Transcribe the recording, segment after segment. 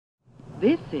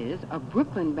This is a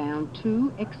Brooklyn-bound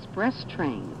 2 express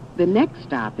train. The next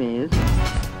stop is...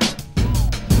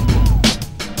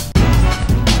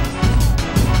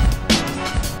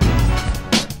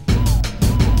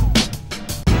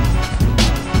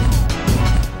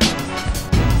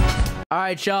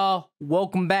 Alright, y'all.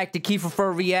 Welcome back to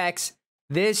Keeferfer Reacts.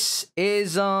 This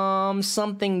is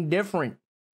something different.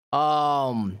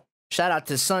 Shout out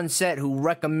to Sunset who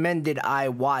recommended I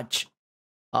watch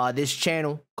this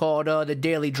channel called The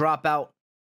Daily Dropout.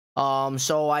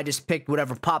 So I just picked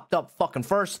whatever popped up fucking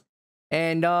first.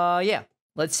 And yeah,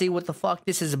 let's see what the fuck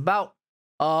this is about.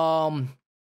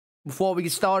 Before we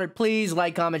get started, please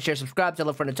like, comment, share, subscribe, tell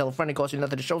a friend, it costs you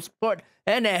nothing to show support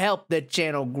and to help the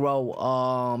channel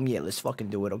grow. Yeah, let's fucking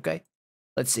do it, okay?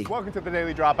 Let's see. Welcome to The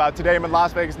Daily Dropout. Today I'm in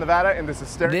Las Vegas, Nevada, and this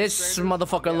is This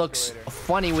motherfucker looks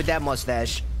funny with that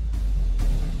mustache.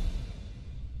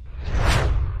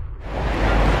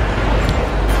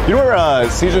 You know where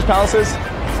Caesar's Palace is?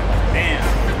 Damn.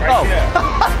 Right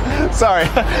there. Sorry.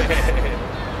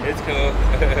 It's cool.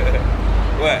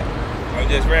 What? I'm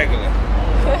just regular.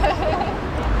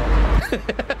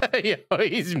 Yo,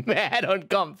 he's mad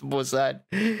uncomfortable, son.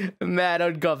 Mad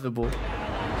uncomfortable.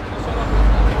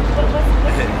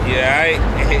 Yeah,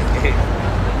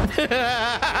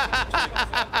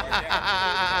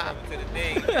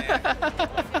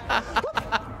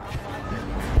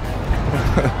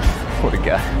 What a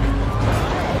guy.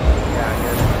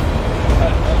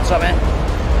 What's up, man?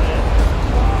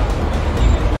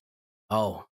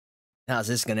 Oh, how's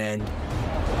this gonna end?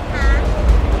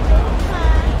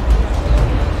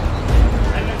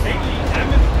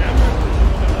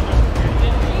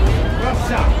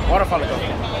 Waterfall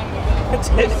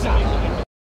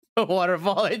though.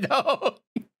 Waterfall though.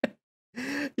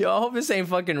 Yo, I hope this ain't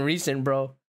fucking recent,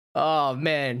 bro. Oh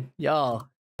man, y'all.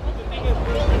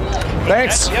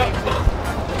 Thanks. Yep.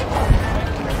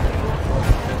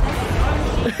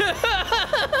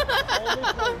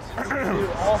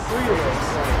 All three of us.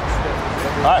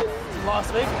 Hi.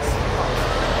 Las Vegas.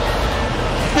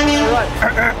 You're right.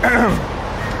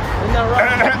 Isn't that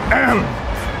right?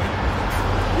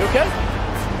 You okay?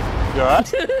 You alright?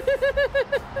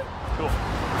 Cool.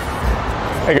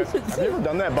 Hey guys, have you ever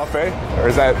done that buffet? Or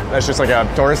is that's just like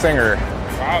a tourist thing, or?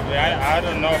 Probably. I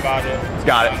don't know about it.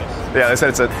 Got it. Yeah, they said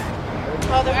it's a...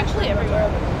 Oh, they're actually everywhere.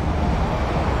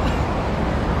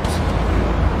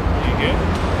 You good?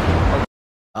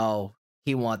 Oh,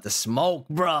 he want the smoke,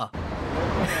 bruh.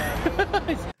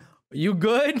 You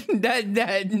good?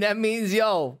 That means,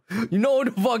 yo, you know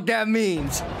what the fuck that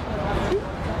means.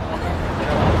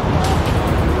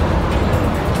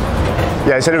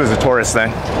 Yeah, he said it was a tourist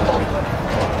thing.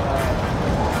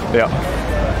 Yeah.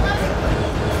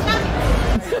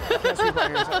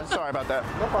 Sorry about that.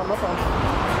 No problem, no problem.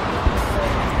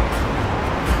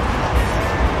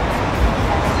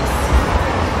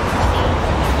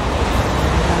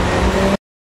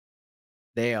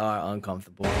 They are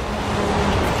uncomfortable.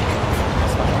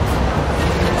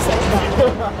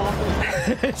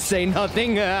 Say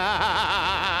nothing.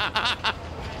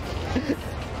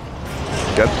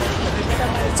 Good.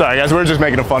 Sorry guys, we're just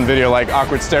making a fun video, like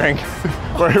awkward staring.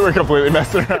 we're completely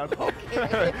messing around.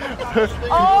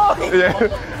 Oh!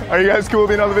 Yeah. Are you guys cool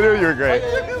being on the video? You were great.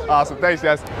 Awesome. Thanks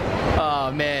guys.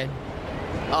 Oh man.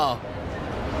 Oh.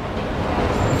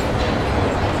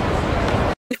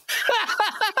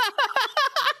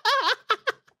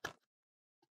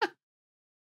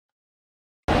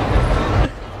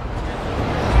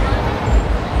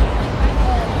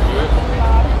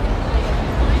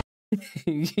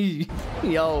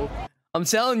 Yo, I'm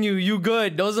telling you, you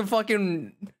good. Those are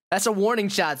fucking... That's a warning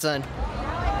shot, son.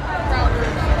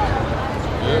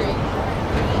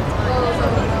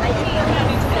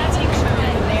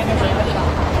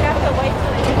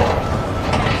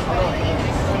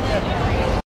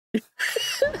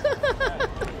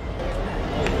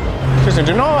 Christian,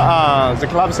 do you know the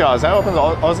clubs here, is that open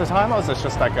all the time, or is it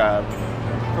just like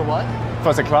For what?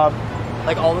 for the club?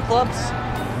 Like all the clubs?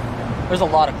 There's a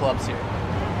lot of clubs here.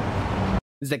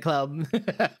 The club. I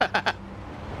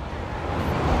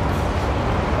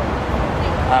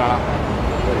don't know.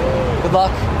 Good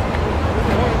luck.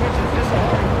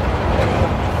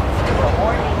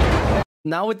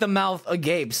 Now with the mouth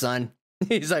agape, son.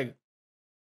 He's like...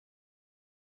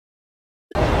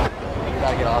 You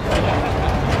gotta get off right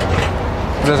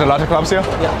now. There's a lot of clubs here?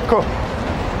 Yeah. Cool.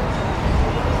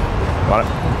 Want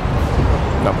it?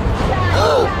 No.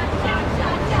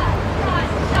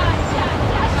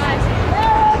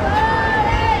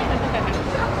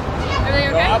 Everything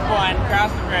okay? Up one,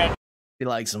 cross the bridge. She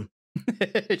likes him.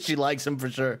 She likes him for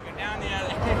sure. Go down the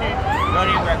other. Go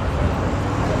to your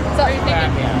breakfast. So are you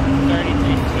thinking?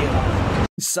 33 kilos.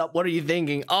 Sup, what are you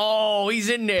thinking? Oh, he's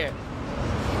in there.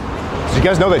 Did you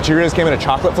guys know that Cheerios came in a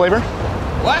chocolate flavor?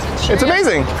 What? It's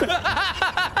amazing.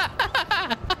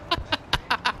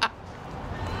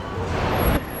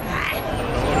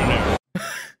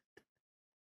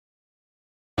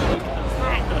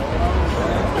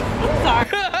 Sorry.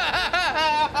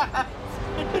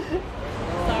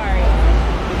 Sorry.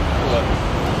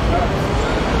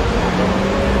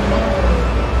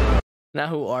 Now,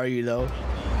 who are you, though?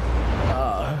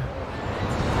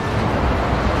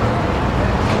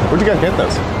 Where'd you guys get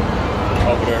those?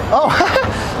 Over there. Oh.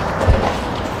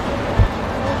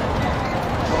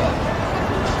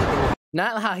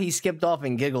 Not how he skipped off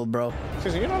and giggled, bro.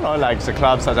 Excuse me, you don't know like the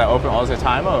clubs that are open all the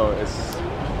time, or it's...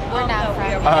 We're not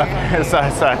friends. Okay,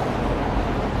 sorry.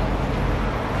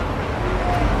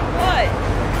 What?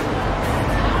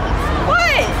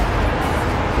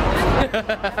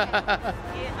 Yeah,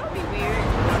 don't be weird.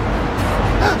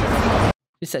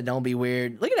 He said, don't be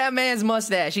weird. Look at that man's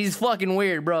mustache. He's fucking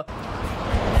weird, bro.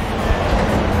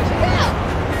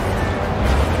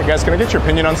 Hey guys, can I get your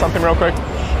opinion on something real quick? Perfect.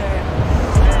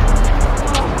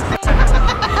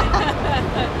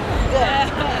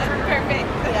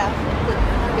 Yeah.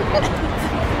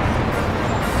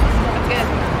 That's good.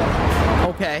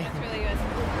 Okay. That's really good.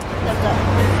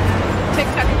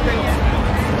 TikTok is great.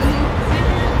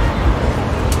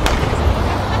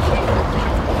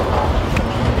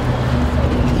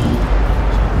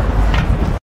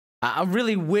 I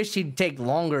really wish he'd take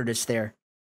longer to stare.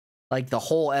 Like the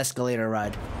whole escalator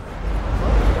ride.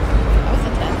 That was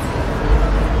intense.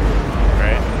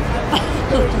 Right?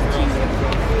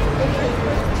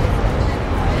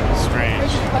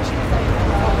 Strange.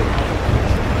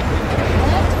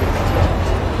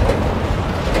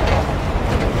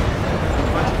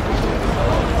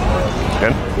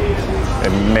 Good?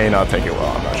 It may not take it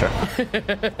well, I'm not sure.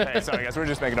 Hey, sorry guys, we're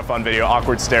just making a fun video.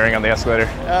 Awkward staring on the escalator.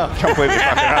 Oh. Completely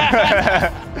fucking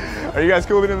around. Are you guys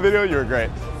cool being in the video? You were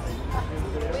great.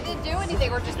 We didn't do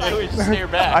anything. We're just like. We just stare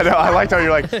back. I know, I liked how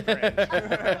you're like,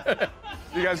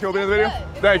 you guys cool being in the video?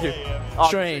 Thank you.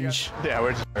 Strange. Yeah,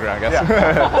 we're just around, I guess.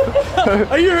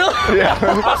 Are you really? Yeah.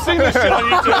 I've seen this shit on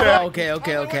YouTube.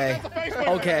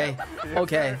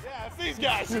 Okay. These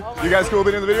guys. You guys cool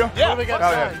being in the video? Yeah. Oh,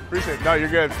 yeah. Appreciate it. No, you're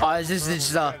good. Is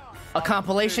this a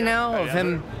compilation now of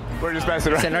him We're just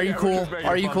messing around. saying, are you cool?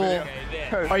 Are you cool?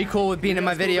 Are you cool with being in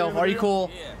my video? Are you cool?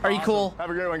 Are you cool?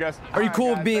 Have a great one, guys. Are you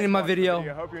cool with being in my video? I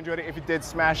hope you enjoyed it. If you did,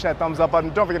 smash that thumbs up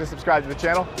button. Don't forget to subscribe to the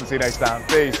channel. We'll see you next time.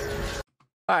 Peace.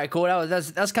 All right, cool.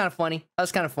 That's kind of funny. That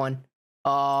was kind of fun.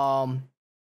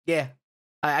 Yeah,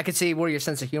 I could see where your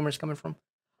sense of humor is coming from.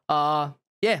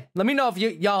 Yeah. Let me know if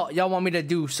y'all want me to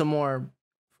do some more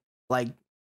like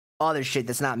other shit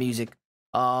that's not music.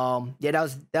 Yeah,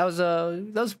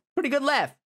 that was pretty good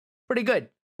laugh. Pretty good.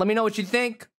 Let me know what you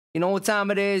think. You know what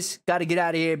time it is. Got to get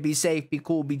out of here. Be safe. Be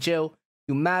cool. Be chill.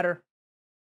 You matter.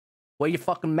 Wear your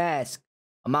fucking mask.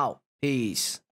 I'm out. Peace.